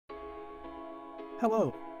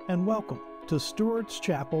Hello, and welcome to Stewart's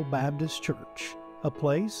Chapel Baptist Church, a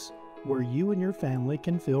place where you and your family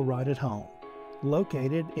can feel right at home.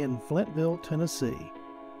 Located in Flintville, Tennessee,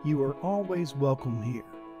 you are always welcome here.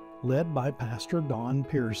 Led by Pastor Don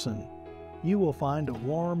Pierson, you will find a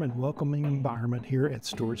warm and welcoming environment here at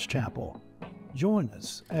Stewart's Chapel. Join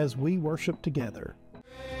us as we worship together.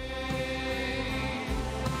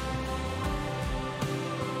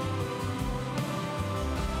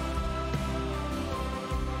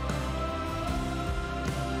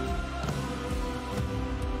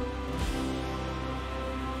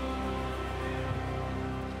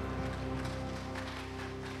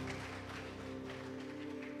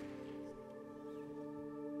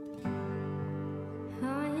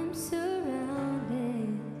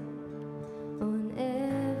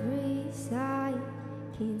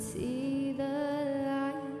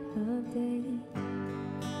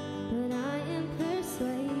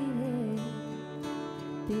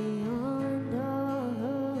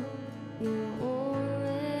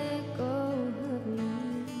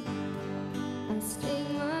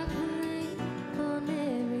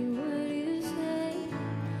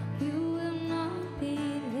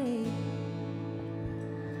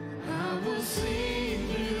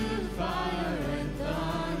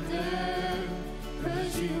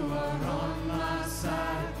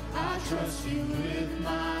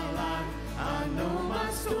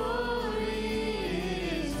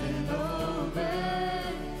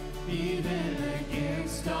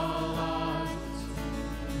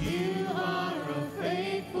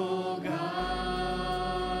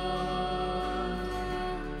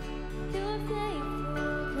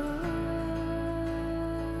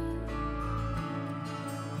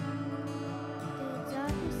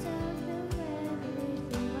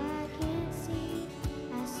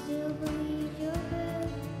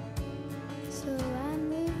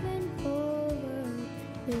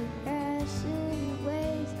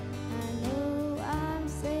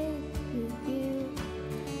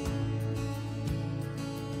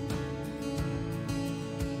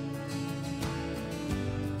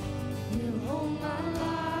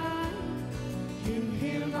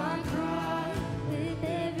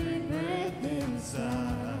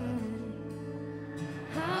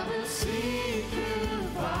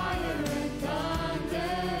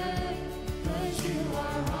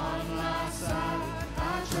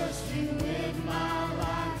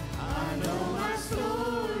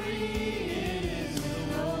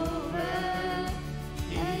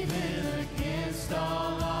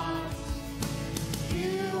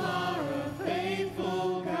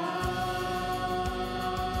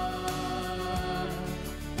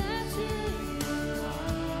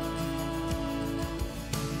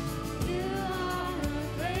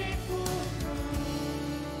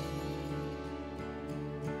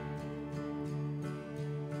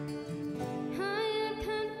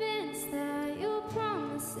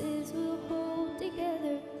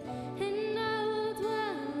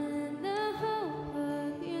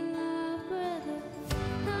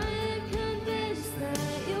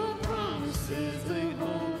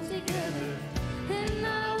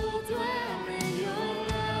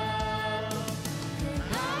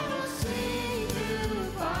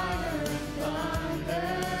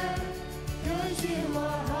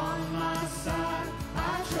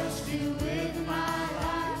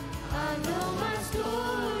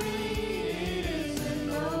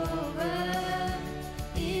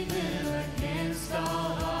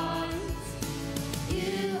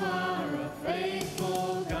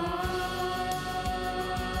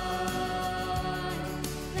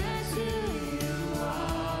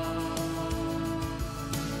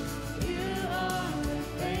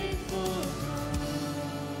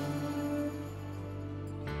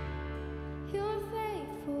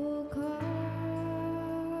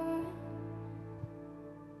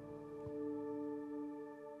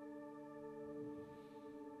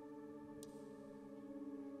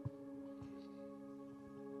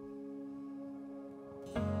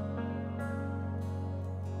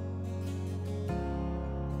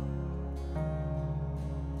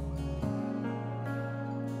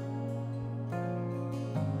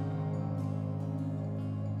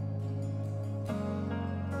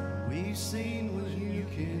 We've seen what you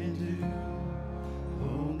can do,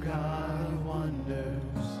 oh God of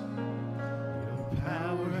wonders. Your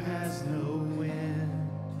power has no end.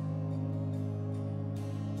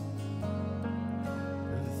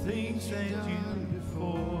 The things that you did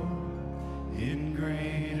before, in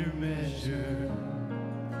greater measure,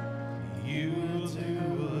 you will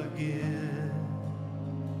do again.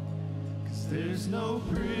 'Cause there's no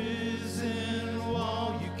prison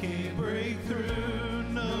wall you can't break through,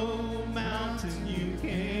 no mountain you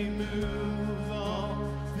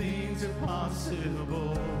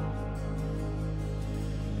impossible.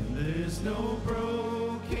 And there's no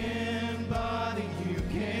broken body you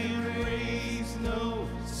can't raise, no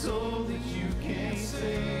soul that you can't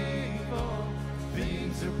save. All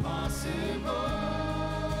things are possible.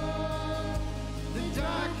 The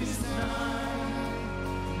darkest night,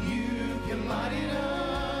 you can light it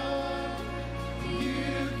up.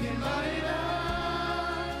 You can light it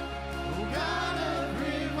up. Oh, God of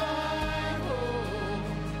revival,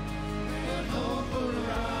 let hope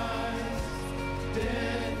arise.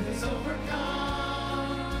 Death is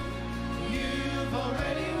overcome. You've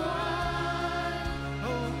already won.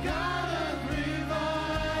 Oh, God of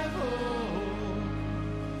revival.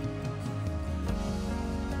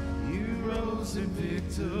 You rose in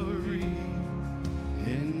victory,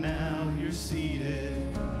 and now you're seated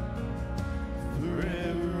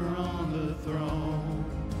forever on the throne.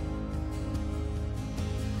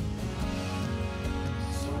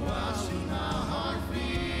 So why should my heart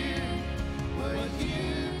fear what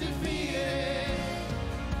you defeated?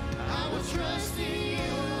 I will trust in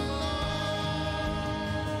you alone.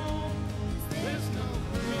 There's no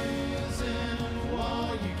prison wall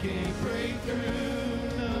you can't break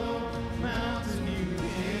through, no mountain you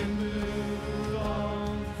can't move.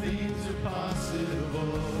 All things are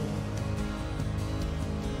possible.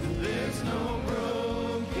 There's no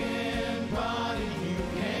broken body you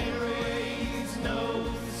can't raise, no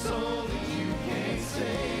soul that you can't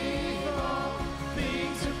save. All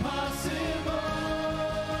things are possible.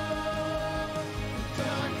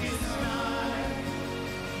 Darkest night,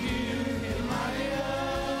 you can light it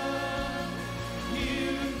up. You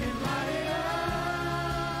can light it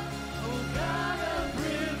up. Oh, God of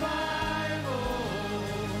revival,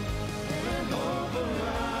 let hope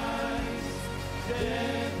arise.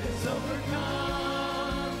 Death is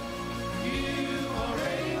overcome. You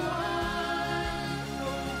already won.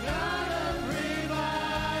 Oh, God of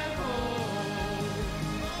revival.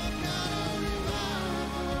 Oh, God of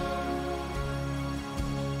revival.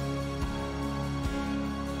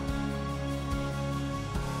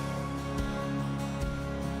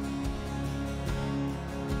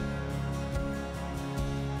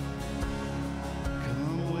 Come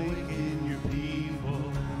awaken your people.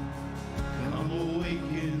 Come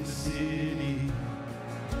awaken the city.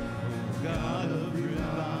 Oh, God of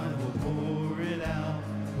revival, pour it out,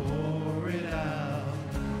 pour it out.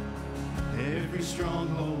 Every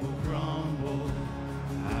stronghold will crumble.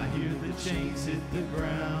 I hear the chains hit the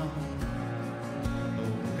ground.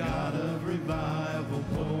 Oh, God of revival,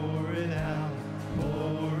 pour it out,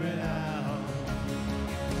 pour it out.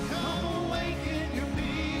 Come awaken your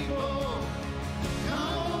people.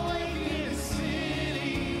 Come awaken the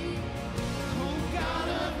city. Oh, God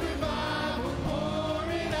of revival, pour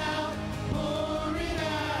it out, pour it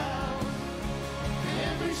out.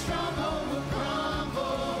 Every stronghold will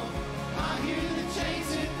crumble. I hear the chains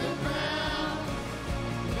hit the ground.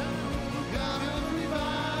 Oh, God of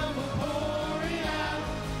revival, pour it out,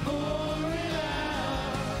 pour it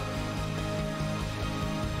out.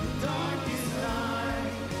 The darkest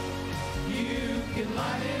night, you can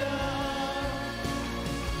light it up.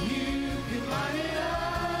 You can light it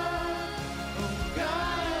up. Oh,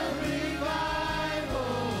 God of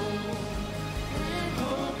revival, and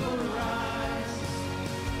hope arise.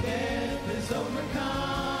 Death is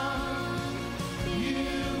overcome.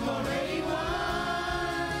 You've already won.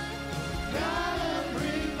 God of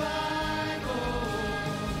revival.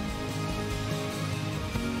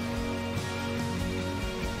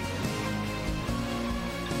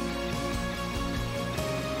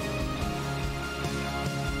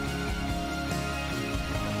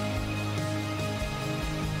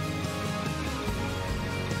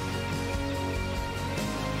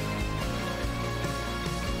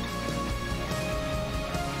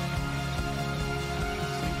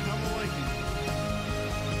 Come awaken.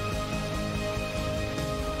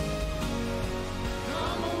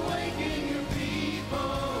 Come awaken your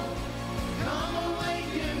people. Come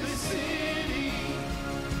awaken the city.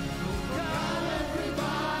 Oh, God of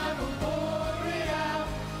revival, pour it out,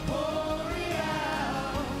 pour it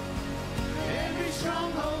out. Every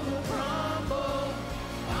stronghold will crumble.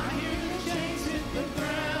 I hear the chains hit the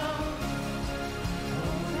ground.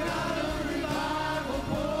 Oh, God of revival,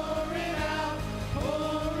 pour it out,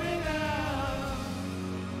 pour it out.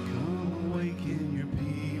 Come awaken your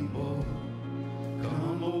people.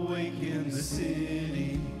 Come awaken the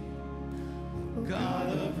city. God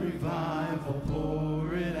of revival,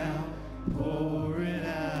 pour it out, pour it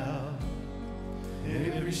out.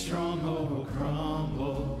 Every stronghold will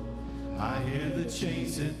crumble. I hear the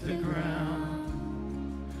chains hit the ground.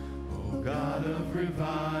 Oh, God of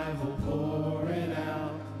revival, pour it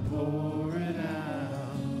out, pour it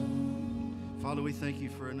Father, we thank you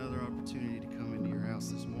for another opportunity to come into your house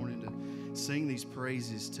this morning, to sing these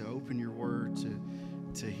praises, to open your word,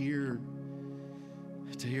 to hear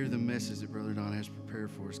the message that Brother Don has prepared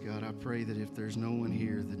for us. God, I pray that if there's no one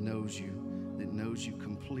here that knows you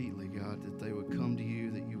completely, God, that they would come to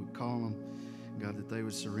you, that you would call them, God, that they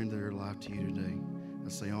would surrender their life to you today. I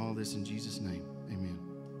say all this in Jesus' name. Amen.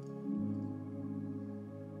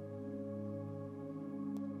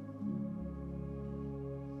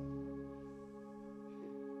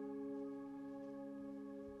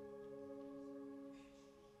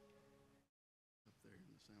 Up there in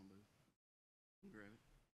the sound booth. Grab it.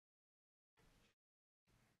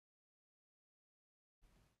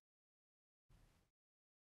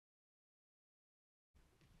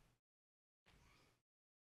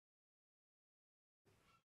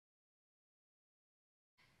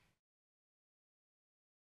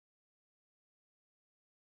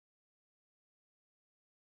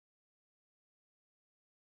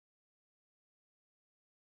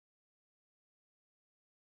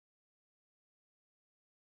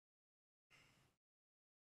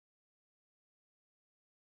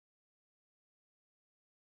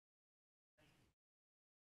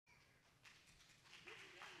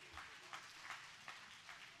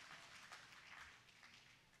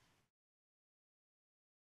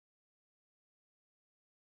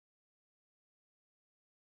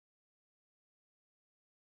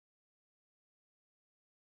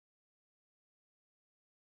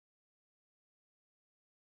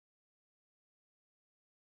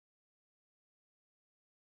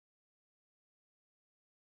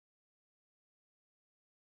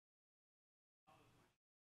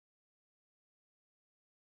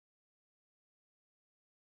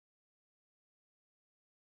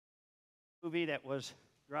 Movie that was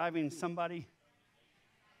driving somebody.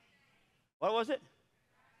 What was it?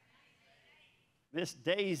 Miss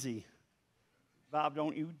Daisy. Bob,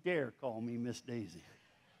 don't you dare call me Miss Daisy.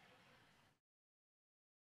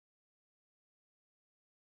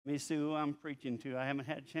 Me, Sue, I'm preaching to. I haven't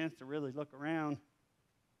had a chance to really look around.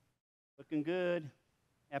 Looking good.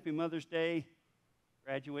 Happy Mother's Day.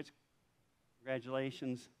 Graduates,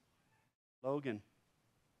 congratulations. Logan,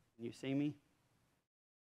 can you see me?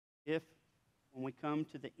 If, when we come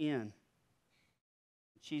to the end,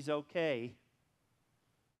 she's okay,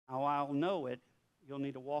 how I'll know it, you'll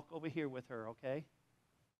need to walk over here with her, okay?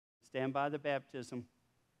 Stand by the baptism.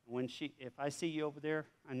 When if I see you over there,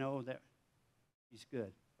 I know that she's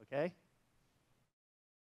good, okay?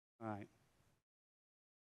 All right.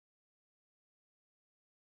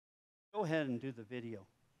 Go ahead and do the video.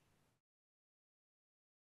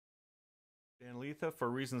 Dan Letha for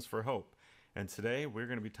Reasons for Hope. And today we're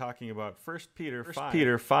going to be talking about 1 Peter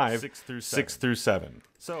 5, 6 through 7.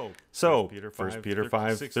 So 1 Peter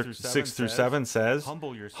 5, 6 through 7 says,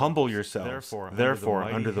 Humble yourselves, therefore,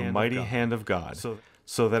 under the mighty hand of God,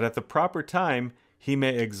 so that at the proper time he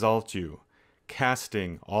may exalt you,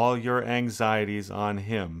 casting all your anxieties on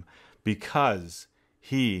him, because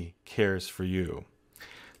he cares for you.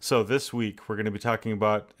 So this week we're going to be talking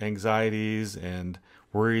about anxieties and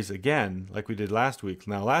worries again, like we did last week.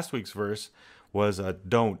 Now, last week's verse was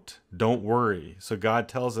don't worry. So God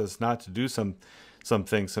tells us not to do some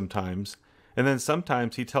things sometimes, and then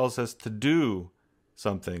sometimes he tells us to do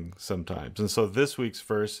something sometimes. And so this week's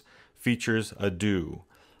verse features a do.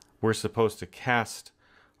 We're supposed to cast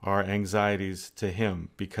our anxieties to him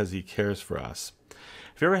because he cares for us.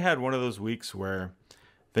 Have you ever had one of those weeks where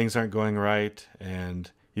things aren't going right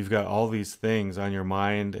and you've got all these things on your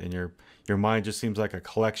mind, and your mind just seems like a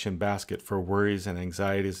collection basket for worries and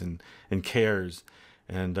anxieties and cares?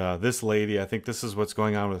 And this lady, I think this is what's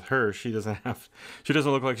going on with her. She doesn't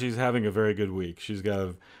look like she's having a very good week. She's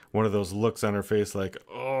got one of those looks on her face like,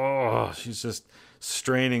 oh, she's just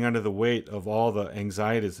straining under the weight of all the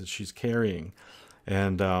anxieties that she's carrying.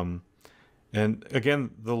 And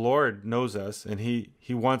again, the Lord knows us, and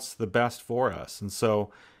he wants the best for us. And so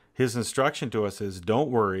his instruction to us is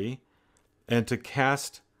don't worry, and to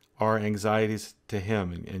cast our anxieties to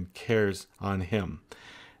him and cares on him.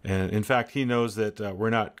 And in fact, he knows that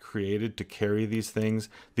we're not created to carry these things.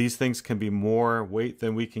 These things can be more weight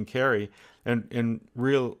than we can carry. And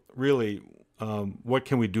really, what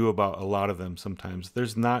can we do about a lot of them sometimes?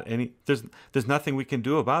 There's nothing we can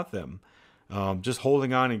do about them. Just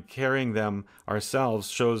holding on and carrying them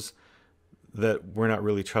ourselves shows that we're not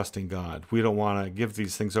really trusting God. We don't want to give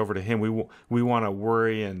these things over to him. We want to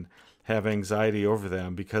worry and have anxiety over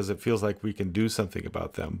them because it feels like we can do something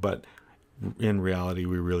about them, but in reality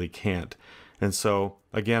we really can't. And so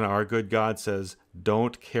again, our good God says,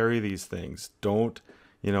 don't carry these things. Don't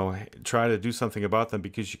try to do something about them,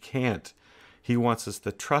 because you can't. He wants us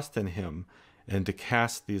to trust in him and to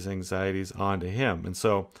cast these anxieties onto him. And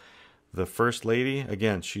so the first lady,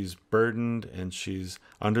 again, she's burdened and she's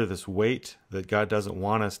under this weight that God doesn't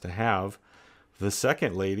want us to have. The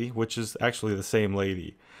second lady, which is actually the same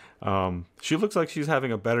lady, she looks like she's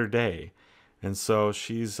having a better day. And so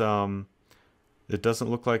she's, it doesn't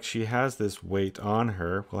look like she has this weight on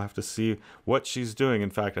her. We'll have to see what she's doing. In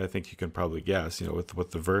fact, I think you can probably guess, with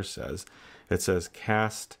what the verse says. It says,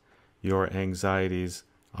 cast your anxieties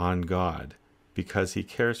on God because he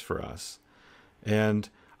cares for us. And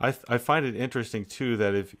I find it interesting, too,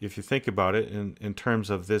 that if you think about it in terms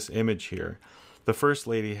of this image here, the first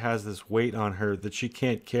lady has this weight on her that she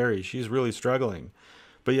can't carry. She's really struggling.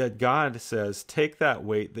 But yet God says, take that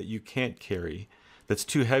weight that you can't carry, that's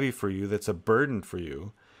too heavy for you, that's a burden for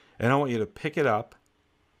you, and I want you to pick it up,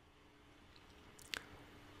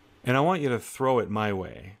 and I want you to throw it my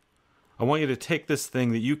way. I want you to take this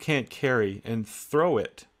thing that you can't carry and throw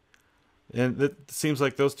it. And it seems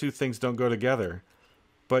like those two things don't go together.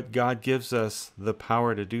 But God gives us the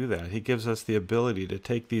power to do that. He gives us the ability to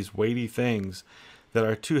take these weighty things that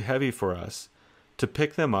are too heavy for us, to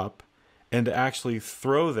pick them up and to actually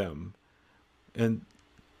throw them. And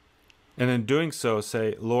in doing so,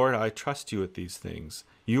 say, Lord, I trust you with these things.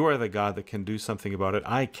 You are the God that can do something about it.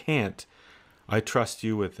 I can't. I trust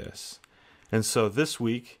you with this. And so this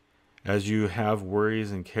week, as you have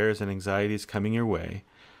worries and cares and anxieties coming your way,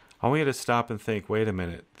 I want you to stop and think, wait a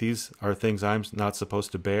minute, these are things I'm not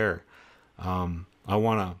supposed to bear. I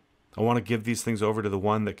want to give these things over to the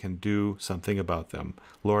one that can do something about them.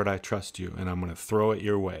 Lord, I trust you, and I'm going to throw it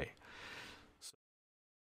your way.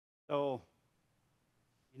 So,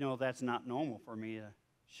 that's not normal for me to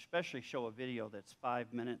especially show a video that's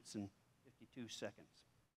 5 minutes and 52 seconds.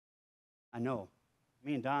 I know.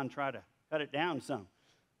 Me and Don try to cut it down some.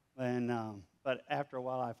 But after a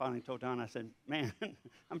while, I finally told Don, I said, man,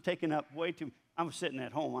 I'm taking up way too, I'm sitting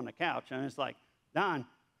at home on the couch, and it's like, Don,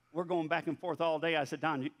 we're going back and forth all day. I said,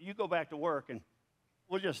 Don, you go back to work, and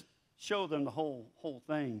we'll just show them the whole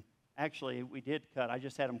thing. Actually, we did cut. I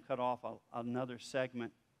just had them cut off another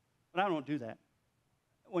segment. But I don't do that.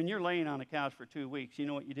 When you're laying on the couch for 2 weeks, you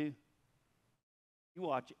know what you do? You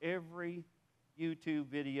watch every YouTube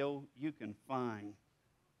video you can find.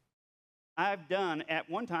 I've done, at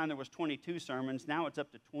one time there was 22 sermons. Now it's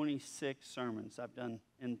up to 26 sermons I've done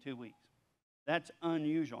in 2 weeks. That's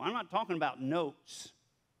unusual. I'm not talking about notes.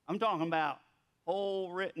 I'm talking about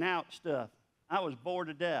whole written out stuff. I was bored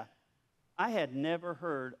to death. I had never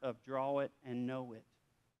heard of draw it and know it.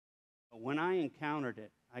 But when I encountered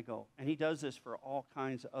it, I go, and he does this for all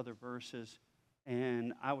kinds of other verses.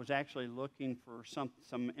 And I was actually looking for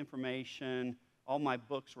some information. All my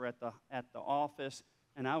books were at the office.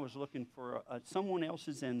 And I was looking for someone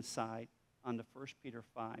else's insight on the 1 Peter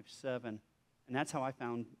 5:7. And that's how I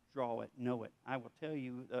found Draw It, Know It. I will tell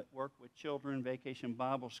you that work with children, Vacation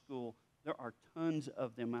Bible School, there are tons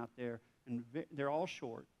of them out there. And they're all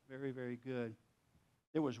short, very, very good.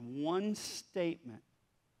 There was one statement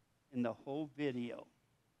in the whole video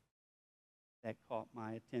that caught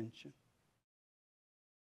my attention.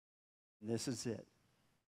 And this is it.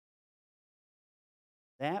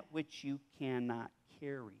 That which you cannot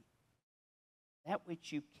carry, that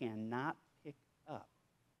which you cannot pick up,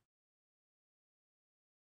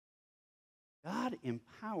 God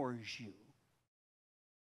empowers you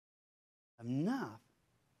enough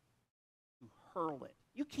to hurl it.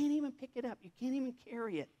 You can't even pick it up. You can't even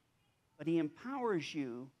carry it. But he empowers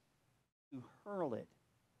you to hurl it,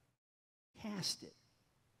 cast it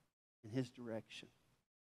in his direction.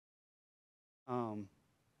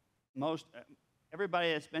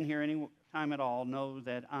 Everybody that's been here any time at all knows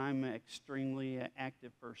that I'm an extremely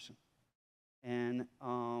active person. And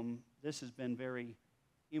this has been very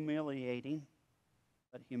humiliating,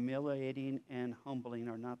 but humiliating and humbling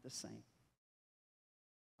are not the same.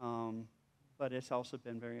 But it's also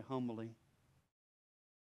been very humbling.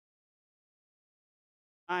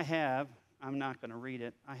 I'm not going to read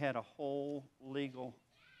it, I had a whole legal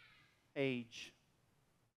page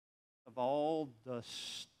of all the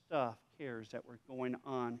stuff, cares that were going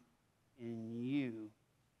on in you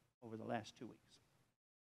over the last 2 weeks.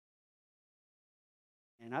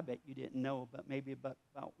 And I bet you didn't know about maybe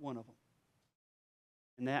about one of them.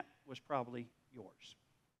 And that was probably yours.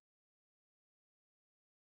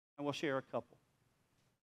 I will share a couple.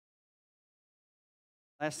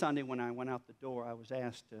 Last Sunday when I went out the door, I was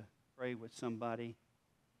asked to pray with somebody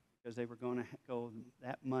because they were going to go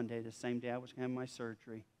that Monday, the same day I was going to have my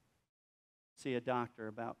surgery, see a doctor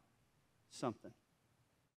about something.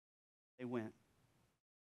 They went.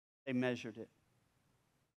 They measured it.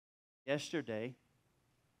 Yesterday,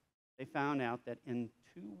 they found out that in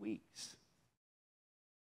 2 weeks,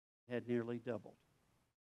 had nearly doubled.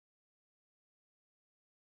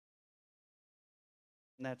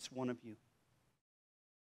 And that's one of you.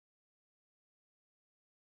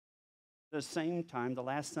 The same time, the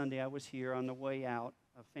last Sunday I was here, on the way out,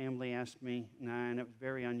 a family asked me, and it was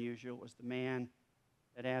very unusual. It was the man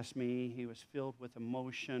that asked me. He was filled with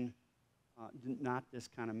emotion, not this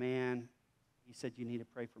kind of man. He said, "You need to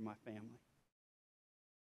pray for my family."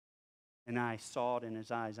 And I saw it in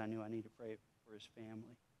his eyes. I knew I needed to pray for his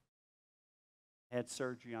family. I had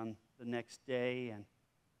surgery on the next day, and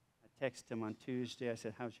I texted him on Tuesday. I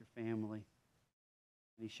said, "How's your family?"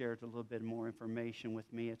 And he shared a little bit more information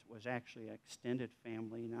with me. It was actually an extended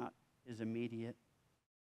family, not his immediate.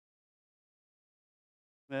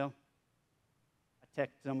 Well, I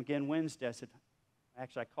texted him again Wednesday.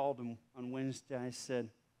 I called him on Wednesday. I said,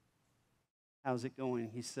 "How's it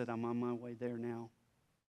going?" He said, "I'm on my way there now."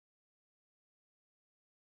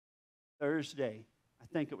 Thursday, I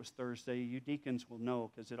think it was Thursday. You deacons will know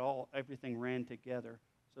because everything ran together.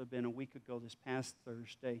 So it's been a week ago this past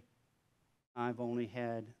Thursday. I'm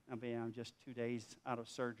just 2 days out of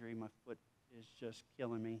surgery. My foot is just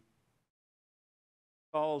killing me.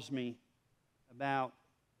 Calls me about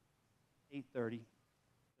 8:30.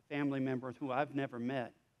 A family member who I've never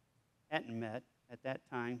met, hadn't met at that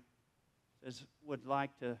time, says, would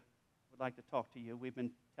like to talk to you. We've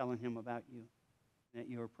been telling him about you, that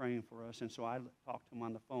you were praying for us. And so I talked to him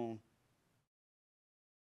on the phone.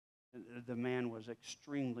 The man was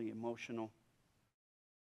extremely emotional.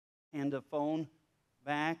 Hand the phone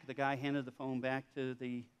back. The guy handed the phone back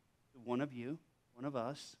to one of you, one of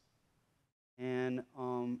us. And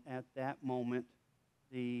at that moment,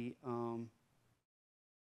 the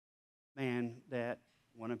man, that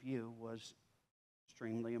one of you, was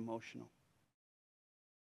extremely emotional.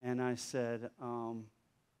 And I said, "You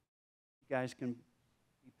guys can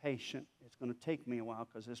be patient. It's going to take me a while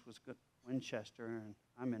because this was Winchester and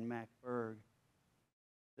I'm in Macburg.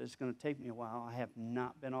 It's going to take me a while. I have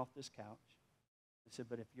not been off this couch." I said,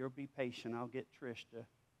 "But if you'll be patient, I'll get Trish to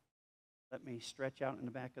let me stretch out in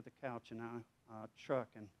the back of the couch in our truck,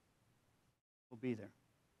 and we'll be there."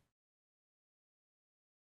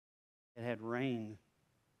 It had rained.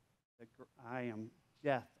 I am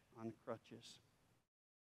death on crutches.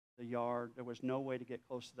 The yard, there was no way to get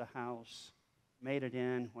close to the house. Made it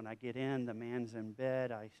in. When I get in, the man's in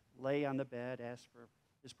bed. I lay on the bed, asked for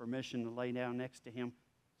his permission to lay down next to him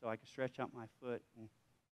so I could stretch out my foot, and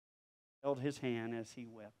held his hand as he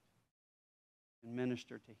wept and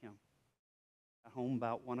ministered to him. Got home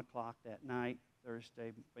about 1 o'clock that night,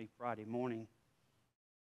 Thursday, Friday morning.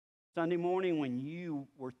 Sunday morning, when you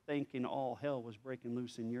were thinking all hell was breaking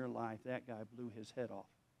loose in your life, that guy blew his head off.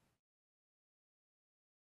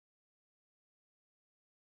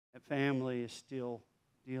 That family is still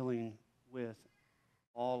dealing with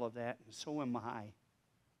all of that, and so am I.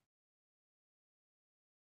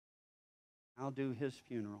 I'll do his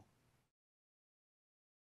funeral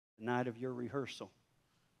the night of your rehearsal.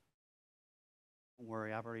 Don't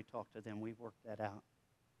worry, I've already talked to them. We've worked that out.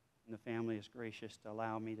 And the family is gracious to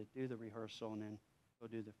allow me to do the rehearsal and then go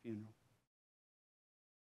do the funeral.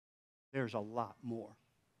 There's a lot more.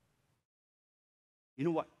 You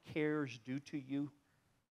know what cares do to you?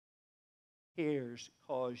 Cares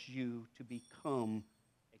cause you to become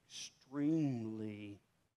extremely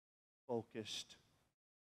focused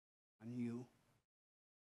on you.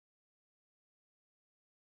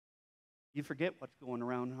 You forget what's going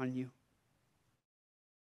around on you.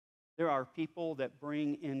 There are people that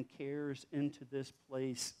bring in cares into this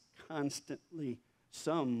place constantly,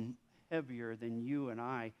 some heavier than you and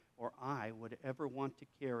I or I would ever want to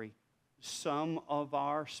carry. Some of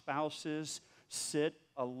our spouses sit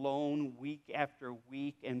alone week after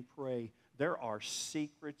week and pray. There are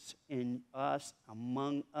secrets in us,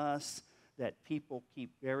 among us, that people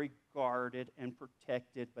keep very guarded and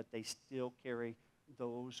protected, but they still carry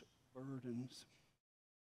those burdens.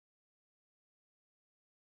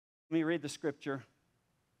 Let me read the scripture.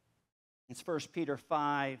 It's 1 Peter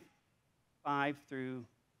 5 through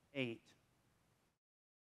 8.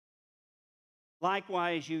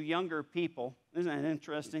 Likewise, you younger people, isn't that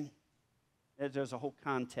interesting? There's a whole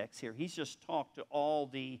context here. He's just talked to all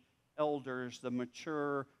the elders, the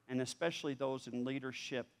mature, and especially those in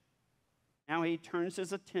leadership. Now he turns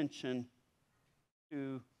his attention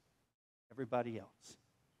to everybody else.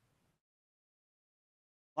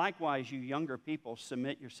 Likewise, you younger people,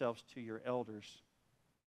 submit yourselves to your elders.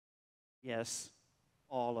 Yes,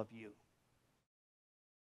 all of you.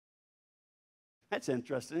 That's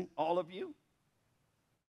interesting. All of you.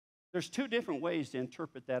 There's two different ways to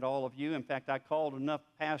interpret that, all of you. In fact, I called enough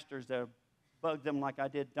pastors that bugged them like I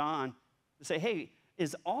did Don to say, hey,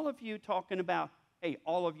 is all of you talking about, hey,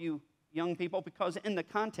 all of you young people? Because in the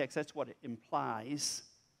context, that's what it implies.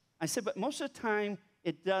 I said, but most of the time,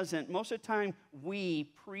 it doesn't. Most of the time, we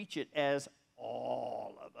preach it as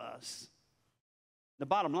all of us. The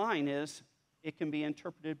bottom line is, it can be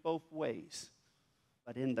interpreted both ways.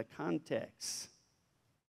 But in the context,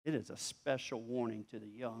 it is a special warning to the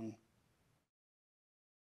young.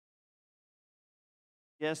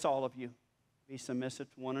 Yes, all of you, be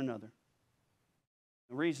submissive to one another.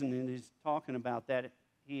 The reason that he's talking about that,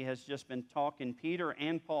 he has just been talking, Peter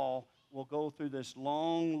and Paul will go through this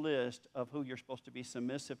long list of who you're supposed to be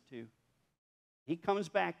submissive to. He comes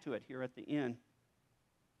back to it here at the end.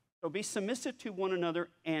 So be submissive to one another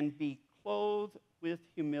and be clothed with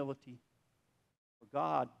humility. For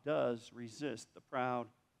God does resist the proud,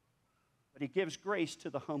 but he gives grace to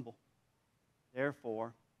the humble.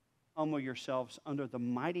 Therefore, humble yourselves under the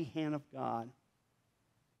mighty hand of God,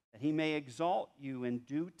 that he may exalt you in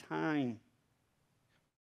due time,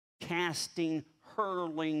 casting,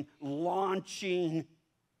 hurling, launching,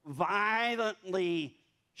 violently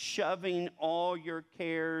shoving all your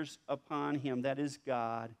cares upon him. That is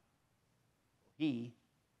God. He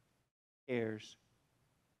cares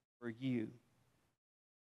for you.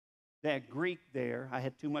 That Greek there, I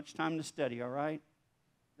had too much time to study, all right?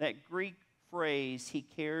 That Greek phrase, he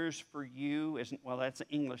cares for you, isn't, well, that's an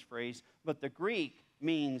English phrase, but the Greek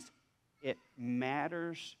means it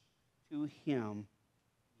matters to him,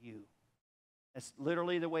 you. That's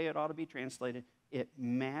literally the way it ought to be translated. It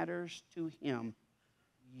matters to him,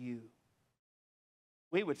 you.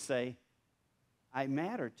 We would say, I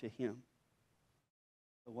matter to him.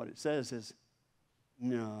 But what it says is,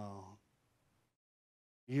 no.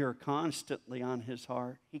 You're constantly on his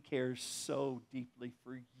heart. He cares so deeply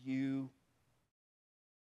for you.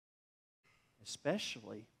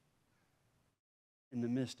 Especially in the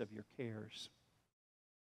midst of your cares.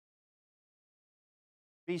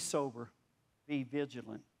 Be sober. Be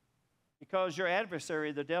vigilant. Because your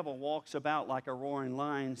adversary, the devil, walks about like a roaring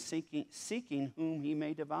lion, seeking whom he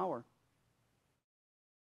may devour.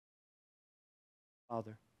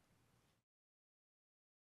 Father,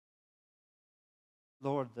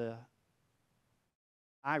 Lord,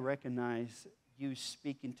 I recognize you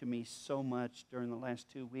speaking to me so much during the last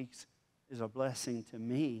 2 weeks is a blessing to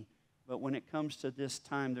me. But when it comes to this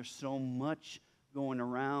time, there's so much going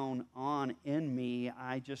around on in me.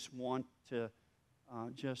 I just want to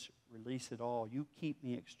just release it all. You keep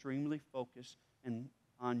me extremely focused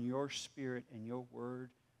on your spirit and your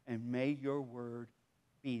word, and may your word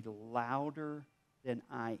be louder than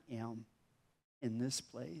I am in this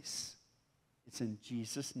place. It's in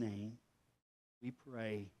Jesus' name we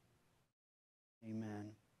pray.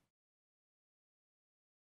 Amen.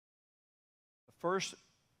 The first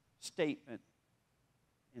statement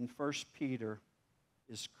in 1 Peter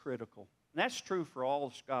is critical. And that's true for all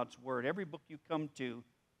of God's Word. Every book you come to,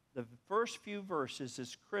 the first few verses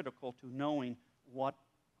is critical to knowing what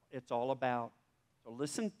it's all about. So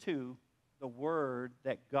listen to the word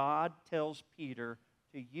that God tells Peter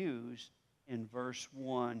to use in verse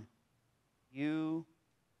 1. You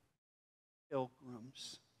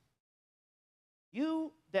pilgrims,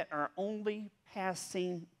 you that are only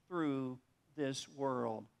passing through this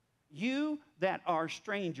world, you that are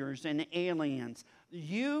strangers and aliens,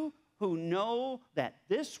 you who know that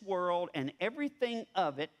this world and everything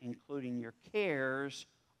of it, including your cares,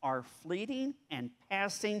 are fleeting and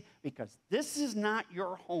passing, because this is not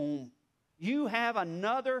your home. You have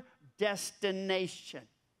another destination.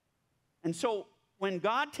 And so when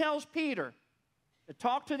God tells Peter to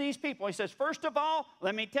talk to these people, he says, first of all,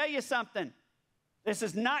 let me tell you something. This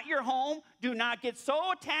is not your home. Do not get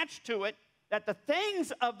so attached to it that the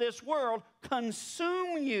things of this world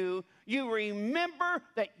consume you. You remember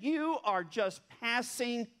that you are just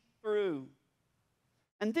passing through.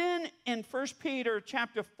 And then in 1 Peter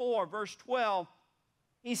chapter 4, verse 12,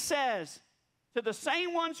 he says to the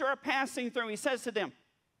same ones who are passing through, he says to them,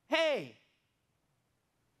 hey,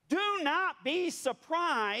 do not be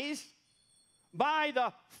surprised by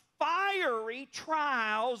the fiery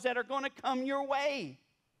trials that are going to come your way.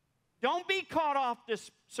 Don't be caught off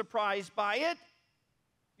surprised by it.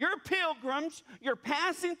 You're pilgrims. You're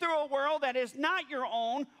passing through a world that is not your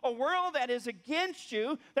own, a world that is against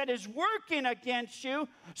you, that is working against you.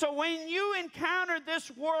 So when you encounter this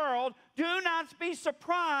world, do not be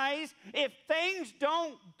surprised if things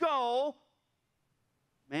don't go,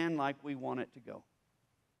 man, like we want it to go.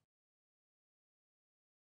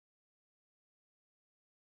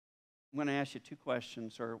 I'm going to ask you two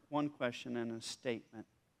questions, or one question and a statement.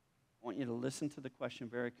 I want you to listen to the question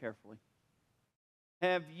very carefully.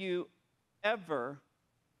 Have you ever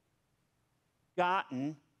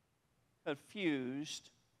gotten confused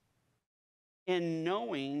in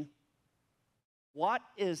knowing what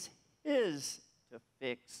is His to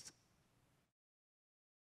fix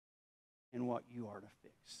and what you are to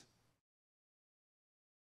fix?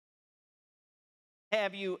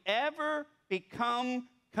 Have you ever become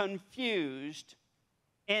confused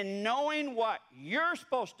in knowing what you're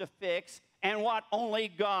supposed to fix and what only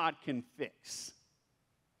God can fix?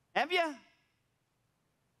 Have you?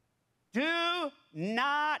 Do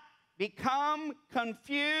not become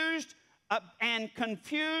confused and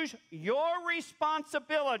confuse your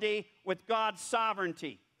responsibility with God's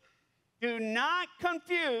sovereignty. Do not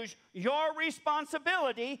confuse your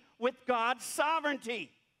responsibility with God's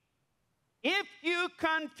sovereignty. If you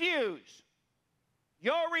confuse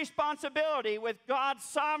your responsibility with God's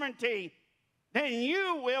sovereignty, then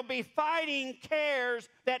you will be fighting cares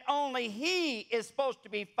that only He is supposed to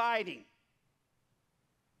be fighting.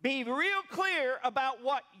 Be real clear about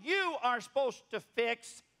what you are supposed to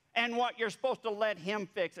fix and what you're supposed to let Him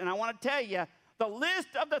fix. And I want to tell you, the list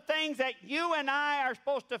of the things that you and I are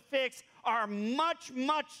supposed to fix are much,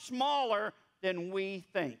 much smaller than we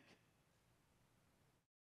think.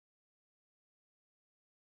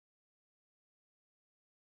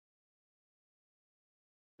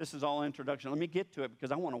 This is all introduction. Let me get to it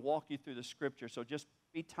because I want to walk you through the scripture, so just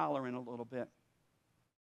be tolerant a little bit.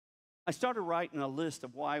 I started writing a list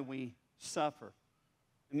of why we suffer.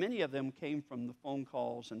 And many of them came from the phone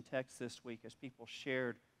calls and texts this week as people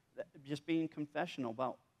shared, just being confessional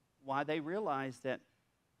about why they realized that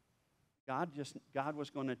God was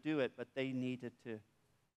going to do it, but they needed to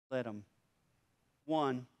let Him.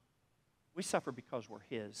 One, we suffer because we're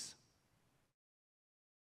His.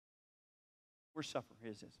 We're suffering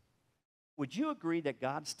His. Would you agree that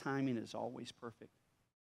God's timing is always perfect?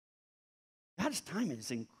 God's timing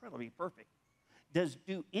is incredibly perfect.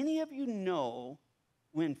 Do any of you know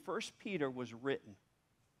when 1 Peter was written?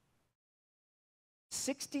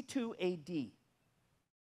 62 AD.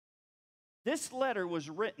 This letter was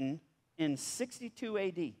written in 62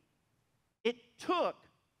 AD. It took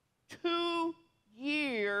 2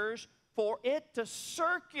 years for it to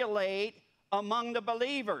circulate among the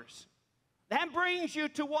believers. That brings you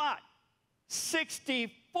to what?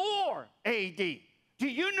 64 AD. Do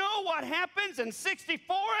you know what happens in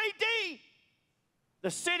 64 AD? The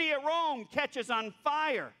city of Rome catches on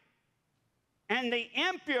fire, and the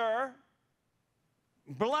emperor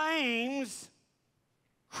blames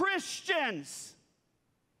Christians.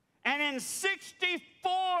 And in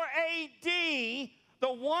 64 AD,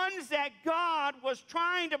 the ones that God was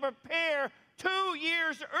trying to prepare 2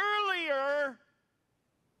 years earlier,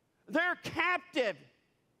 they're captive,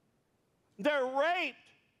 they're raped,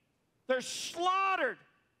 they're slaughtered.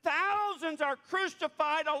 Thousands are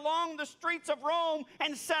crucified along the streets of Rome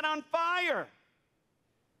and set on fire.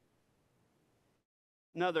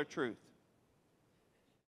 Another truth.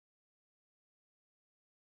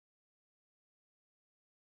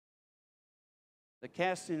 The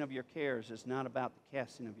casting of your cares is not about the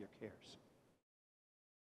casting of your cares.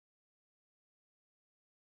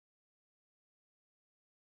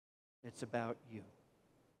 It's about you.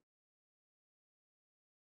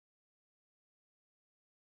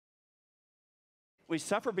 We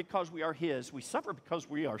suffer because we are His. We suffer because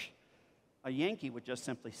we are, a Yankee would just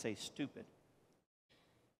simply say stupid.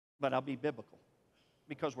 But I'll be biblical.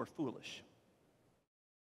 Because we're foolish.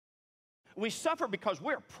 We suffer because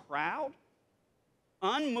we're proud,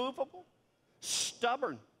 unmovable,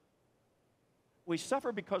 stubborn. We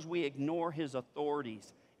suffer because we ignore His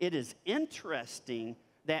authorities. It is interesting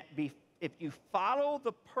that if you follow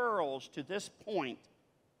the pearls to this point,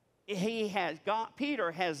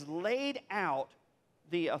 Peter has laid out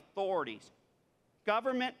the authorities.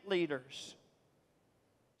 Government leaders,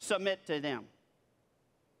 submit to them.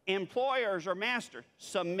 Employers or masters,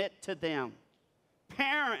 submit to them.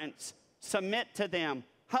 Parents, submit to them.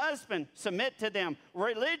 Husbands, submit to them.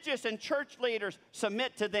 Religious and church leaders,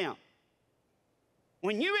 submit to them.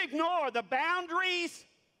 When you ignore the boundaries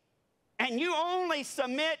and you only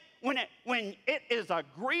submit when it is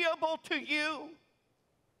agreeable to you,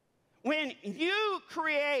 when you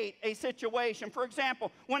create a situation, for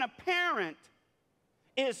example, when a parent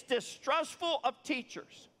is distrustful of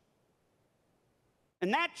teachers,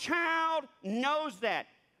 and that child knows that,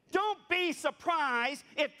 don't be surprised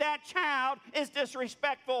if that child is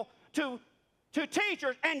disrespectful to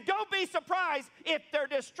teachers, and don't be surprised if they're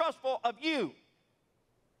distrustful of you.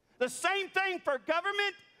 The same thing for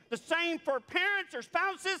government, the same for parents or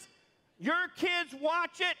spouses. Your kids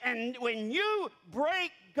watch it, and when you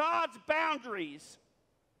break God's boundaries,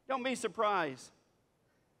 don't be surprised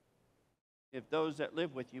if those that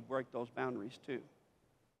live with you break those boundaries too.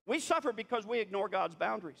 We suffer because we ignore God's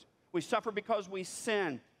boundaries. We suffer because we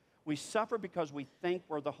sin. We suffer because we think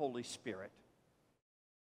we're the Holy Spirit.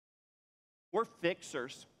 We're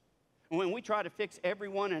fixers. When we try to fix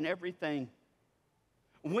everyone and everything,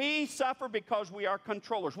 we suffer because we are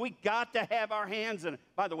controllers. We got to have our hands in it.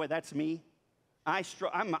 By the way, that's me.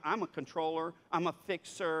 I'm a controller. I'm a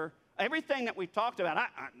fixer. Everything that we've talked about,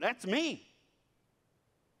 that's me.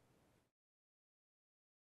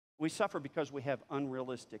 We suffer because we have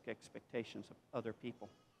unrealistic expectations of other people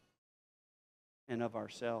and of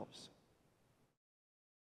ourselves.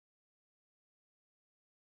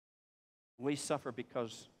 We suffer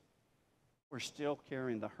because we're still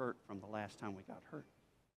carrying the hurt from the last time we got hurt,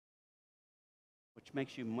 which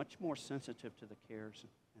makes you much more sensitive to the cares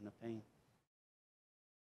and the pain.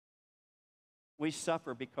 We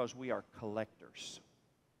suffer because we are collectors.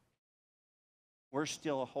 We're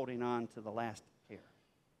still holding on to the last care.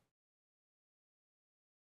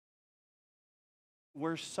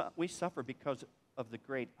 We suffer because of the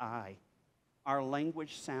great I. Our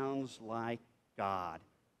language sounds like God.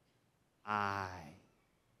 I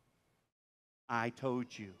told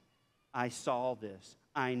you. I saw this.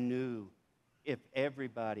 I knew. If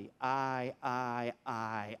everybody, I.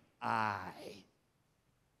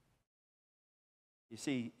 You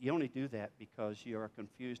see, you only do that because you are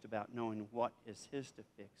confused about knowing what is His to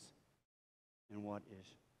fix and what is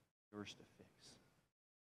yours to fix.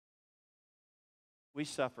 We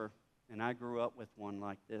suffer, and I grew up with one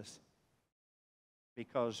like this,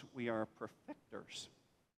 because we are perfecters.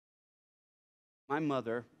 My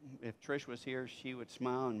mother, if Trish was here, she would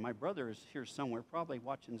smile, and my brother is here somewhere, probably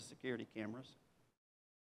watching the security cameras.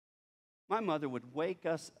 My mother would wake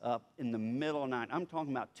us up in the middle of the night. I'm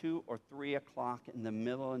talking about 2 or 3 o'clock in the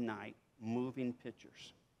middle of the night, moving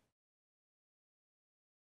pictures.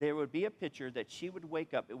 There would be a picture that she would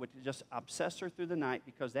wake up. It would just obsess her through the night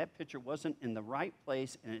because that picture wasn't in the right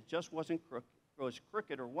place and it just wasn't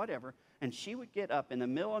crooked or whatever. And she would get up in the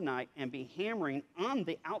middle of the night and be hammering on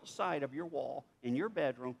the outside of your wall in your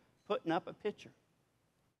bedroom, putting up a picture.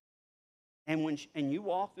 And when you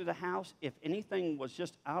walk through the house, if anything was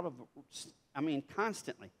just out of,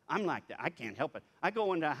 constantly. I'm like that. I can't help it. I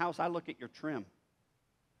go into a house, I look at your trim.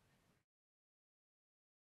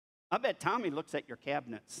 I bet Tommy looks at your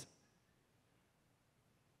cabinets.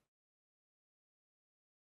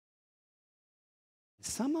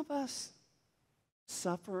 Some of us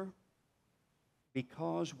suffer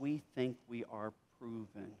because we think we are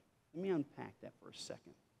proven. Let me unpack that for a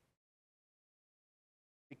second.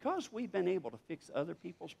 Because we've been able to fix other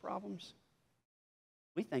people's problems,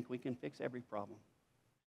 we think we can fix every problem.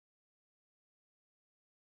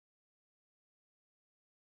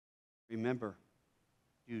 Remember,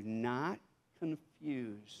 do not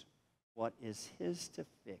confuse what is His to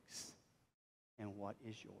fix and what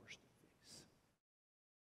is yours to fix.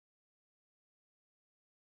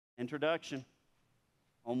 Introduction.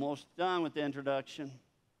 Almost done with the introduction.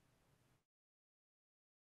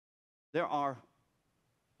 There are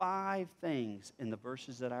 5 things in the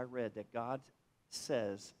verses that I read that God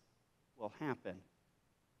says will happen.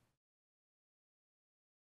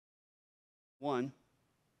 1,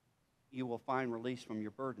 you will find release from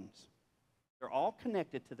your burdens. They're all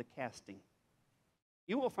connected to the casting.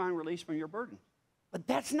 You will find release from your burden. But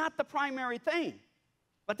that's not the primary thing.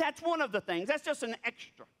 But that's one of the things. That's just an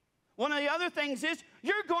extra. One of the other things is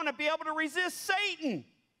you're going to be able to resist Satan.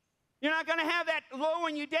 You're not going to have that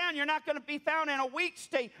lowering you down. You're not going to be found in a weak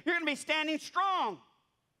state. You're going to be standing strong.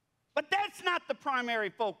 But that's not the primary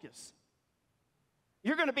focus.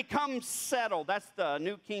 You're going to become settled. That's the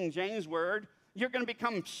New King James word. You're going to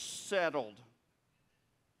become settled.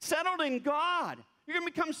 Settled in God. You're going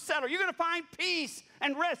to become settled. You're going to find peace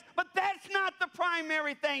and rest. But that's not the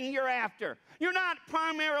primary thing you're after. You're not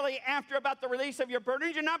primarily after about the release of your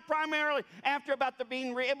burdens. You're not primarily after about the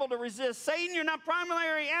being able to resist Satan. You're not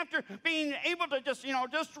primarily after being able to just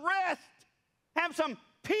rest. Have some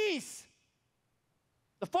peace.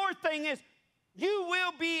 The 4th thing is you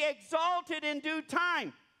will be exalted in due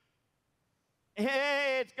time.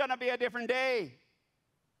 Hey, it's going to be a different day.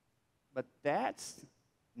 But that's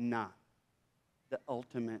not the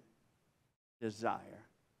ultimate desire.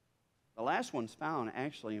 The last one's found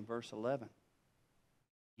actually in verse 11.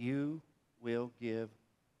 You will give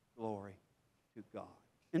glory to God.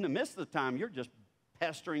 In the midst of the time, you're just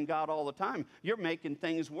pestering God all the time. You're making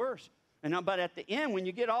things worse. But at the end, when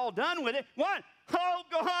you get all done with it, what? Oh,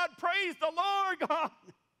 God, praise the Lord, God.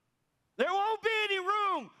 There won't be any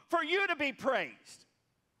room for you to be praised.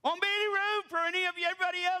 Won't be any room for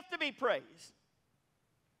everybody else to be praised.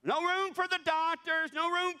 No room for the doctors, no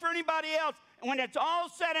room for anybody else. And when it's all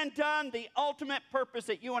said and done, the ultimate purpose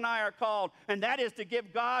that you and I are called, and that is to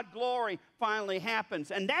give God glory, finally happens.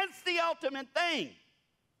 And that's the ultimate thing.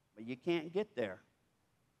 But you can't get there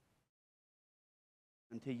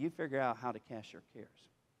until you figure out how to cast your cares.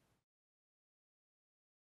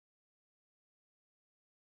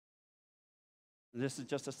 And this is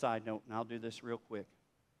just a side note, and I'll do this real quick.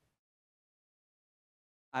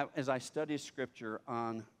 As I studied Scripture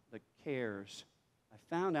on the cares, I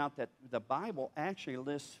found out that the Bible actually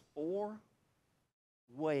lists 4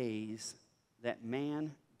 ways that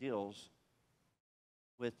man deals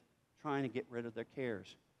with trying to get rid of their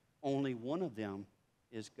cares. Only one of them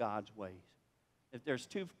is God's ways. If there's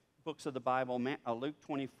 2 books of the Bible, Luke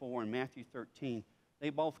 24 and Matthew 13, they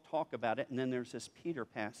both talk about it, and then there's this Peter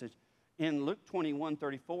passage. In Luke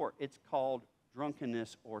 21:34, it's called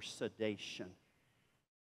drunkenness or sedation.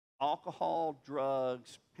 Alcohol,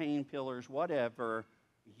 drugs, painkillers, whatever,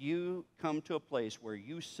 you come to a place where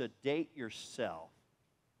you sedate yourself.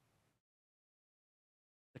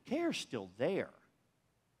 The care's still there.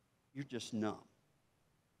 You're just numb.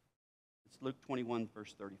 It's Luke 21,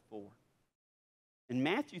 verse 34. In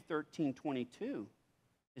Matthew 13:22,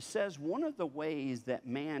 it says one of the ways that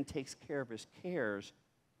man takes care of his cares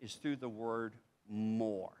is through the word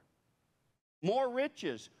more. More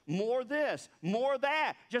riches, more this, more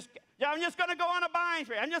that. I'm just going to go on a buying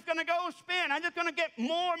spree. I'm just going to go spend. I'm just going to get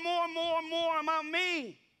more about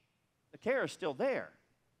me. The care is still there.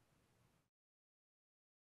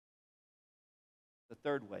 The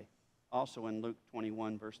third way, also in Luke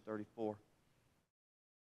 21, verse 34.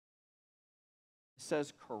 It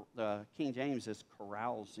says, the King James is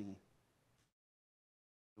carousing.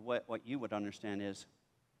 What you would understand is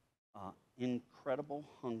incredible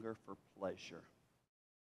hunger for pleasure.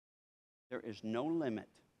 There is no limit.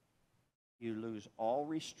 You lose all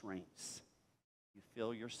restraints. You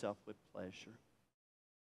fill yourself with pleasure.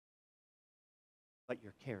 But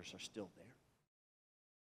your cares are still there.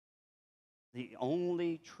 The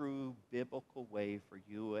only true biblical way for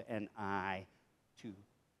you and I to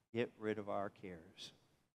get rid of our cares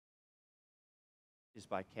is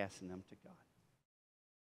by casting them to God.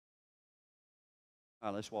 All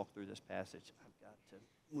right, let's walk through this passage. I've got to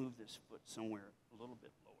move this foot somewhere a little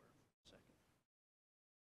bit lower for a second.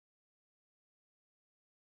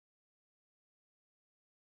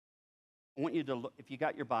 I want you to look, if you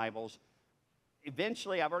got your Bibles,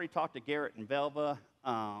 eventually, I've already talked to Garrett and Velva.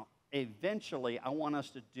 Eventually, I want us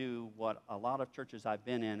to do what a lot of churches I've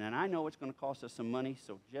been in, and I know it's going to cost us some money,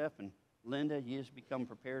 so Jeff and Linda, you just become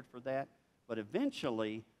prepared for that. But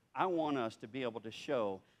eventually, I want us to be able to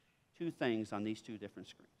show 2 things on these 2 different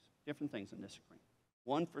screens. Different things on this screen.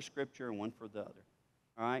 One for Scripture and one for the other.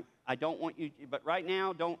 All right? I don't want you, but right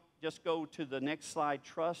now, don't just go to the next slide.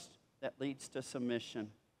 Trust that leads to submission.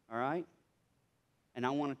 All right? And I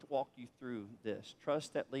wanted to walk you through this.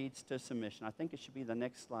 Trust that leads to submission. I think it should be the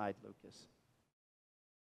next slide, Lucas.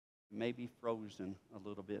 It may be frozen a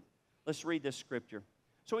little bit. Let's read this scripture.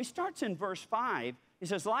 So he starts in verse 5. He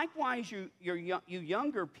says, likewise, you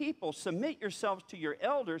younger people, submit yourselves to your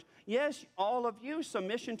elders. Yes, all of you,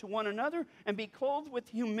 submission to one another, and be clothed with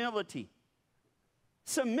humility.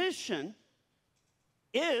 Submission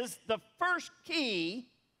is the first key.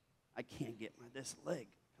 I can't get this leg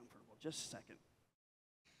comfortable. Just a second.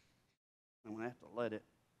 I'm going to have to let it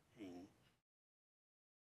hang.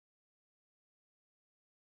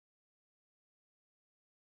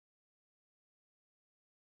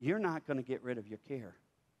 You're not going to get rid of your care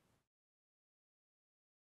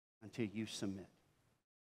until you submit.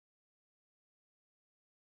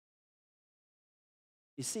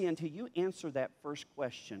 You see, until you answer that first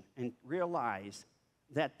question and realize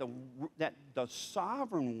that the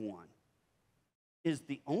sovereign one is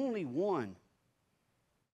the only one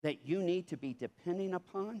that you need to be depending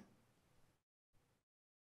upon,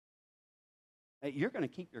 you're going to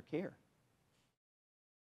keep your care.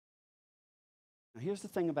 Now, here's the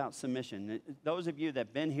thing about submission. Those of you that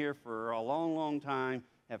have been here for a long, long time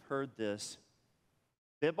have heard this.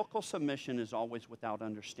 Biblical submission is always without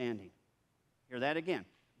understanding. Hear that again.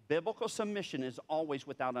 Biblical submission is always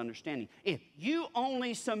without understanding. If you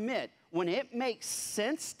only submit when it makes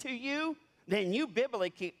sense to you, then you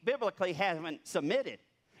biblically haven't submitted.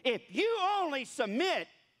 If you only submit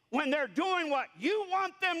when they're doing what you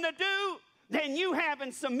want them to do, then you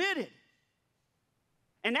haven't submitted.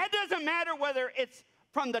 And that doesn't matter whether it's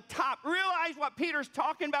from the top. Realize what Peter's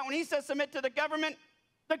talking about when he says submit to the government.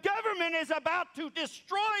 The government is about to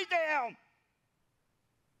destroy them.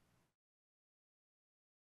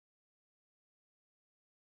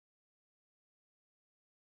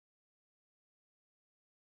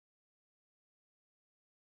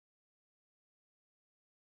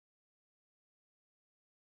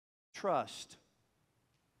 trust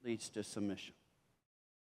leads to submission.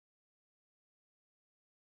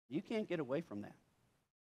 You can't get away from that.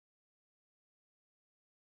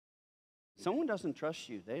 If someone doesn't trust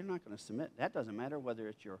you, they're not going to submit. That doesn't matter whether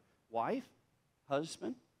it's your wife,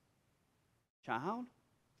 husband, child,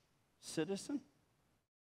 citizen,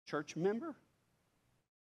 church member.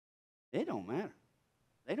 It don't matter.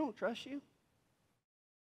 They don't trust you.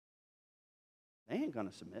 They ain't going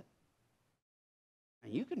to submit.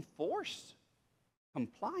 And you can force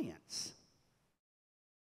compliance.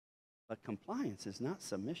 But compliance is not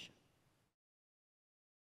submission.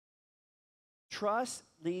 Trust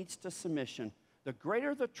leads to submission. The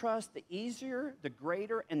greater the trust, the easier, the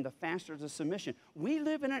greater, and the faster the submission. We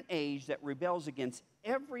live in an age that rebels against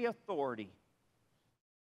every authority.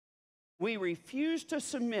 We refuse to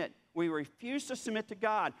submit. We refuse to submit to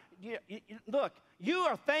God. Look, you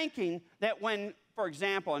are thinking that when, for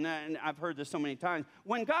example, and I've heard this so many times,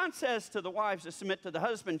 when God says to the wives to submit to the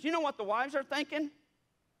husbands, you know what the wives are thinking?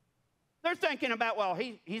 They're thinking about, well,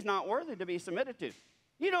 he's not worthy to be submitted to.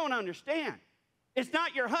 You don't understand. It's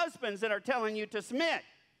not your husbands that are telling you to submit.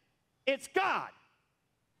 It's God.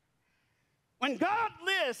 When God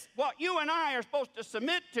lists what you and I are supposed to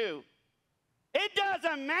submit to, it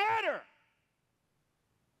doesn't matter.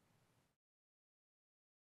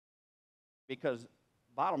 Because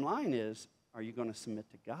bottom line is, are you going to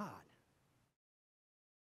submit to God?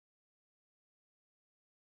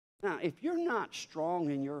 Now, if you're not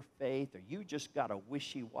strong in your faith, or you just got a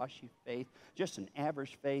wishy-washy faith, just an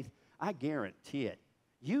average faith, I guarantee it,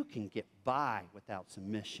 you can get by without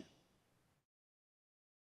submission.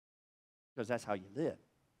 Because that's how you live.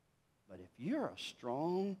 But if you're a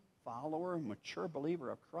strong follower, mature believer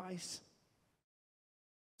of Christ,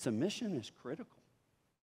 submission is critical.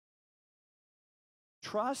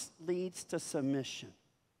 Trust leads to submission.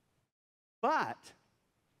 But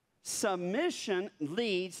submission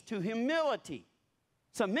leads to humility.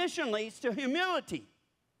 Submission leads to humility.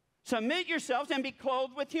 Submit yourselves and be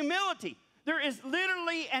clothed with humility. There is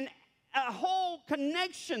literally a whole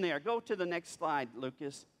connection there. Go to the next slide,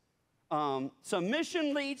 Lucas.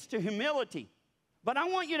 Submission leads to humility. But I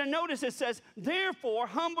want you to notice it says, therefore,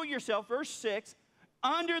 humble yourself, verse 6,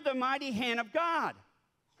 under the mighty hand of God.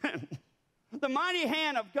 The mighty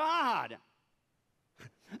hand of God.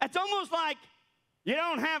 It's almost like you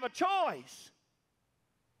don't have a choice.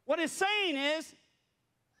 What it's saying is,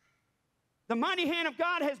 the mighty hand of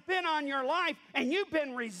God has been on your life, and you've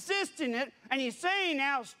been resisting it, and he's saying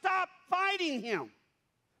now, stop fighting him.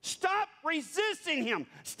 Stop resisting him.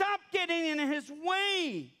 Stop getting in his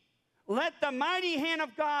way. Let the mighty hand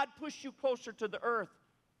of God push you closer to the earth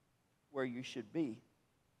where you should be.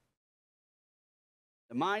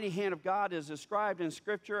 The mighty hand of God is described in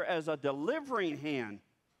Scripture as a delivering hand.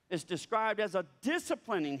 It's described as a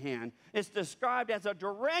disciplining hand. It's described as a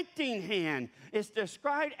directing hand. It's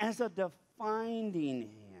described as a defining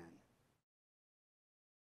hand.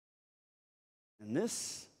 And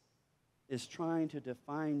this is trying to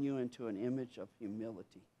define you into an image of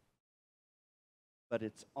humility. But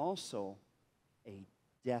it's also a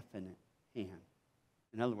definite hand.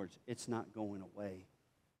 In other words, it's not going away.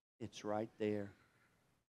 It's right there.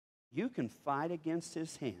 You can fight against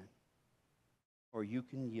his hand, or you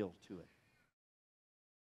can yield to it.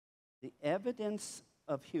 The evidence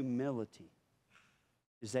of humility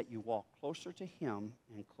is that you walk closer to him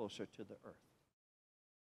and closer to the earth.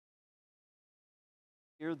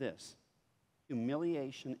 Hear this.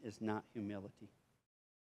 Humiliation is not humility.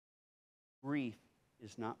 Grief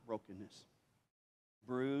is not brokenness.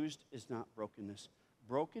 Bruised is not brokenness.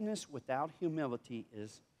 Brokenness without humility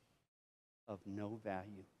is of no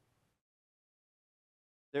value.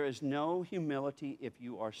 There is no humility if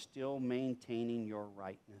you are still maintaining your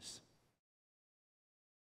rightness.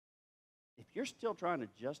 If you're still trying to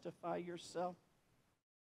justify yourself,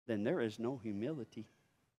 then there is no humility.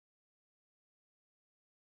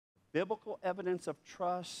 Biblical evidence of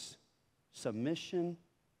trust, submission,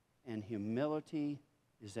 and humility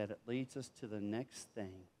is that it leads us to the next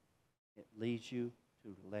thing. It leads you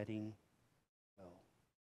to letting go.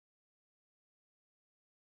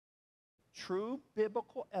 True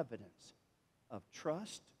biblical evidence of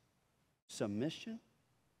trust, submission,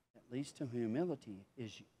 that leads to humility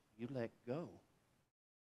is you let go.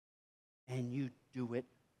 And you do it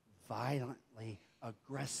violently,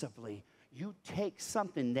 aggressively. You take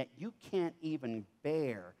something that you can't even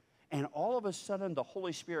bear, and all of a sudden the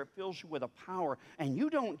Holy Spirit fills you with a power, and you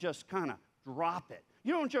don't just kind of drop it.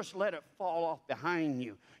 You don't just let it fall off behind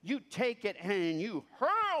you. You take it and you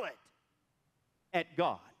hurl it at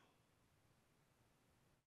God.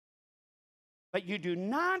 But you do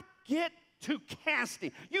not get to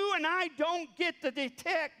casting. You and I don't get to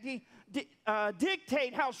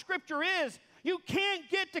dictate how Scripture is. You can't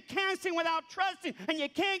get to casting without trusting, and you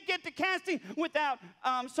can't get to casting without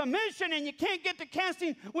submission, and you can't get to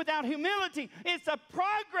casting without humility. It's a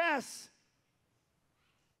progress.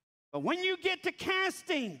 But when you get to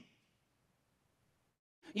casting,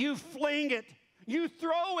 you fling it. You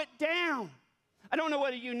throw it down. I don't know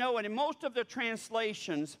whether you know it. In most of the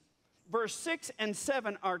translations, verse 6 and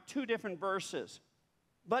 7 are two different verses.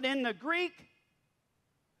 But in the Greek,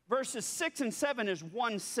 verses 6 and 7 is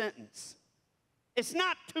one sentence. It's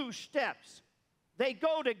not two steps. They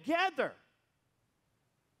go together.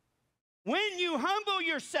 When you humble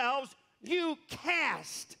yourselves, you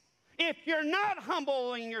cast. If you're not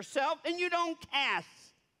humbling yourself, then you don't cast.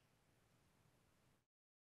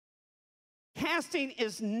 Casting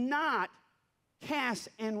is not cast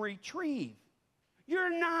and retrieve.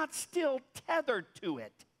 You're not still tethered to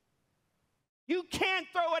it. You can't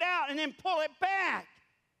throw it out and then pull it back.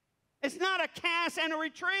 It's not a cast and a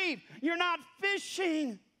retrieve. You're not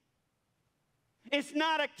fishing. It's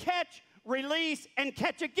not a catch, release, and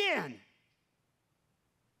catch again.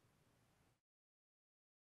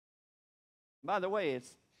 By the way,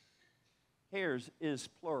 cares is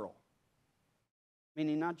plural,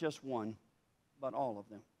 meaning not just one, but all of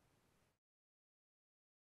them.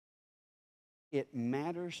 It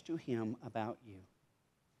matters to him about you.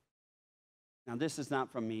 Now, this is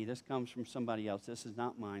not from me. This comes from somebody else. This is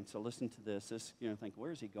not mine. So listen to this. Think,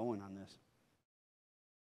 where is he going on this?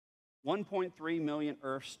 1.3 million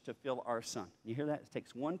earths to fill our sun. You hear that? It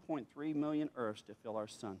takes 1.3 million earths to fill our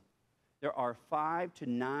sun. There are 5 to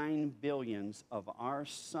 9 billions of our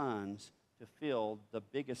suns to fill the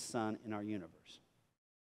biggest sun in our universe.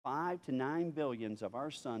 5 to 9 billions of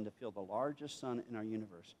our sun to fill the largest sun in our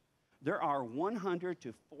universe. There are 100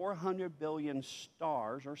 to 400 billion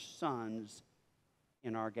stars or suns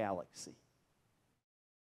in our galaxy.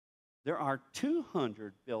 There are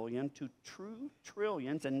 200 billion to true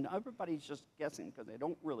trillions, and everybody's just guessing because they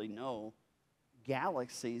don't really know,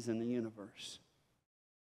 galaxies in the universe.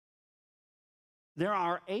 There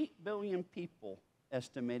are 8 billion people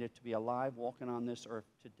estimated to be alive walking on this earth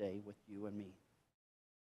today with you and me.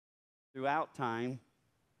 Throughout time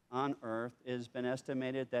on earth, it has been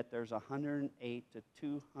estimated that there's 108 to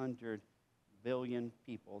 200 billion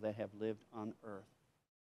people that have lived on earth.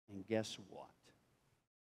 And guess what?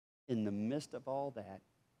 In the midst of all that,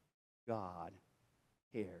 God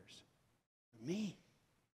cares for me.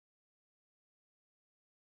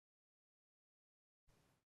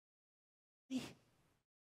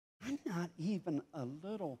 I'm not even a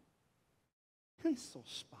little pencil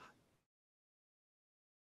spot.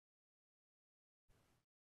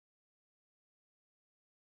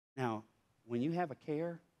 Now, when you have a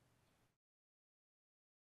care,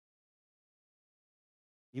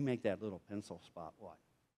 you make that little pencil spot what?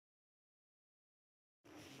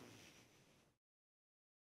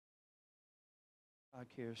 God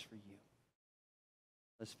cares for you.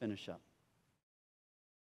 Let's finish up.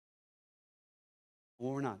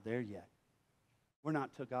 Well, we're not there yet. We're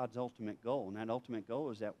not to God's ultimate goal, and that ultimate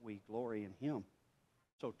goal is that we glory in Him.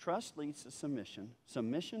 So trust leads to submission.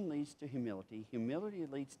 Submission leads to humility. Humility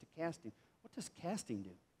leads to casting. What does casting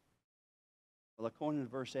do? Well, according to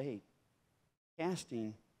verse 8,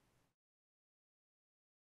 casting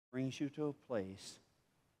brings you to a place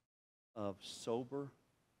of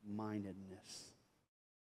sober-mindedness.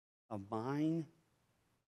 A mind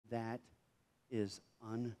that is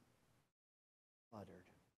uncluttered.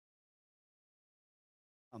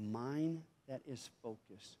 A mind that is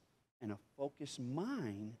focused. And a focused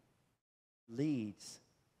mind leads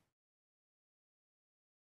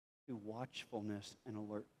to watchfulness and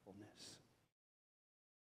alertfulness.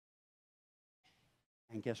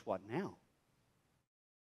 And guess what now?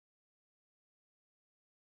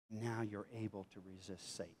 Now you're able to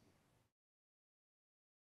resist Satan.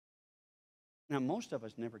 Now, most of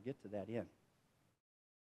us never get to that end.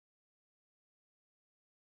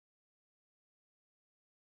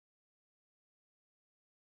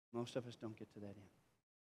 Most of us don't get to that end.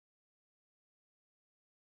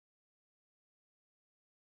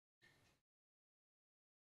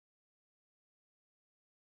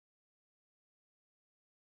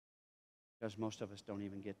 Because most of us don't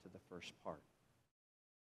even get to the first part.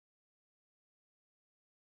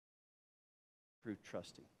 Through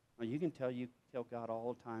trusting. Now, you can tell God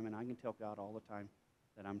all the time, and I can tell God all the time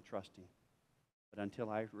that I'm trusting. But until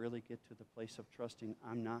I really get to the place of trusting,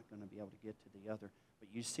 I'm not going to be able to get to the other. But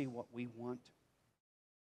you see what we want?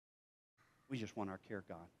 We just want our care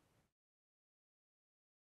gone.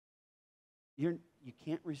 You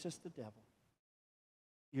can't resist the devil.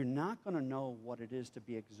 You're not going to know what it is to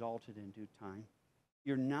be exalted in due time.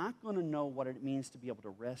 You're not going to know what it means to be able to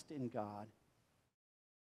rest in God.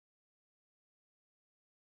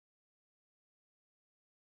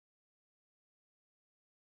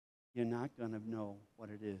 You're not going to know what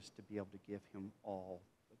it is to be able to give Him all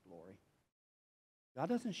the glory. God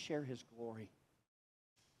doesn't share His glory.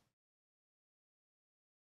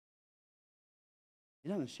 He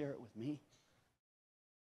doesn't share it with me.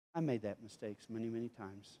 I made that mistake many, many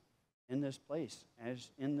times in this place, as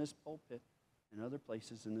in this pulpit, and other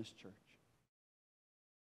places in this church.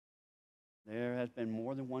 There has been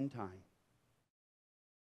more than one time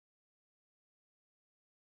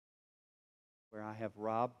where I have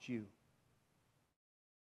robbed you,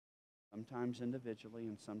 sometimes individually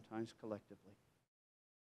and sometimes collectively,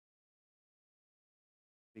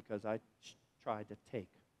 because I tried to take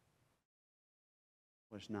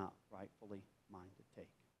what was not rightfully mine to take.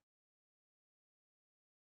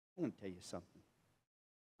 I'm going to tell you something.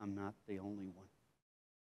 I'm not the only one.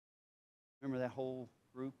 Remember that whole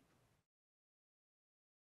group?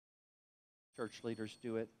 Church leaders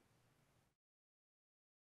do it.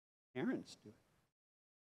 Parents do it.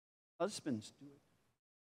 Husbands do it.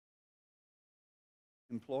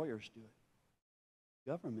 Employers do it.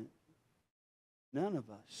 Government. None of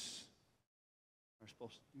us are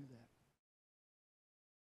supposed to do that.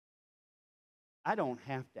 I don't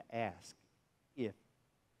have to ask if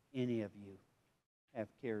any of you have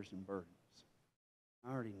cares and burdens.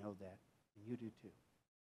 I already know that, and you do too.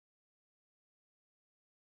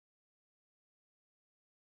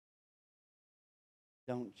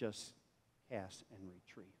 Don't just cast and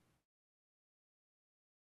retrieve.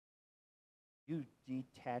 You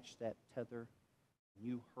detach that tether, and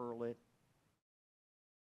you hurl it,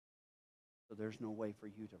 so there's no way for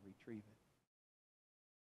you to retrieve it.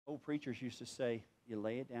 Old preachers used to say, you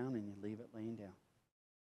lay it down and you leave it laying down.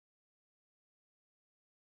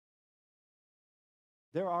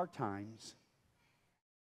 There are times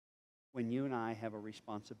when you and I have a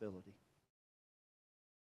responsibility.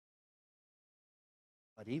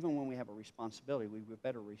 But even when we have a responsibility, we would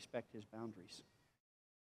better respect His boundaries.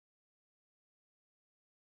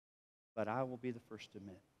 But I will be the first to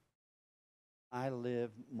admit, I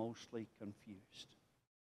live mostly confused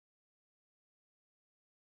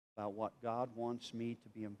about what God wants me to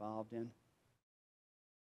be involved in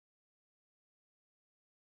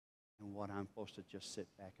and what I'm supposed to just sit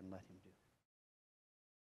back and let Him do.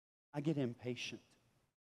 I get impatient.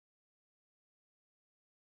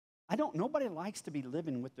 Nobody likes to be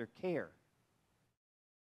living with their care.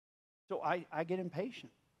 So I get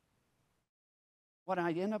impatient. What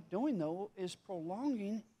I end up doing, though, is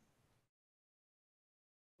prolonging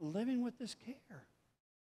living with this care.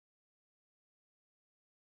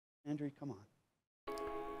 Andrew, come on.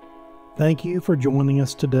 Thank you for joining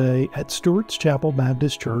us today at Stewart's Chapel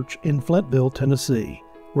Baptist Church in Flintville, Tennessee.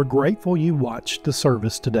 We're grateful you watched the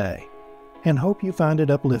service today and hope you find it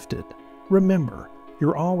uplifted. Remember,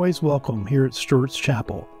 you're always welcome here at Stewart's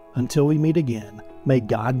Chapel. Until we meet again, may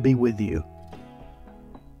God be with you.